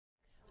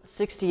A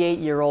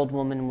 68-year-old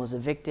woman was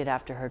evicted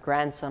after her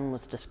grandson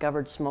was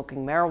discovered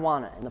smoking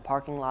marijuana in the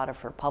parking lot of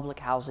her public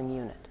housing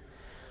unit.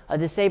 A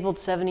disabled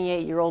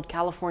 78-year-old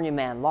California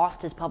man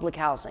lost his public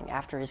housing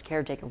after his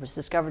caretaker was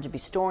discovered to be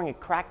storing a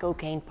crack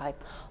cocaine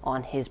pipe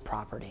on his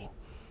property.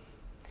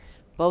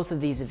 Both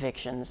of these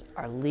evictions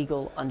are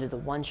legal under the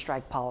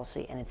one-strike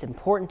policy, and it's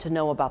important to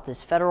know about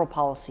this federal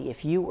policy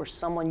if you or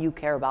someone you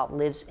care about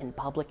lives in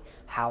public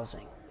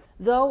housing.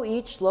 Though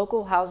each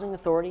local housing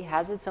authority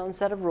has its own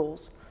set of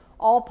rules,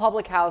 all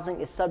public housing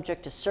is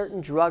subject to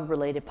certain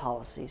drug-related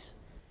policies.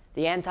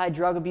 The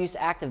Anti-Drug Abuse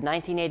Act of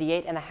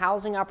 1988 and the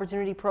Housing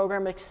Opportunity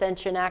Program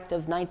Extension Act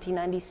of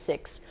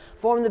 1996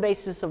 form the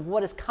basis of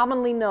what is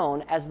commonly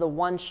known as the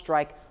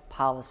one-strike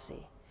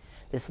policy.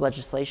 This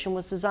legislation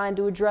was designed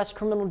to address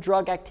criminal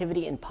drug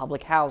activity in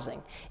public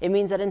housing. It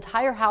means that an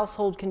entire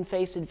household can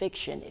face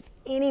eviction if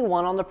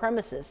anyone on the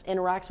premises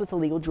interacts with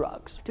illegal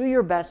drugs. Do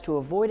your best to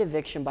avoid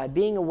eviction by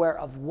being aware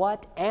of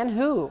what and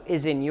who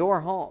is in your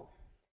home.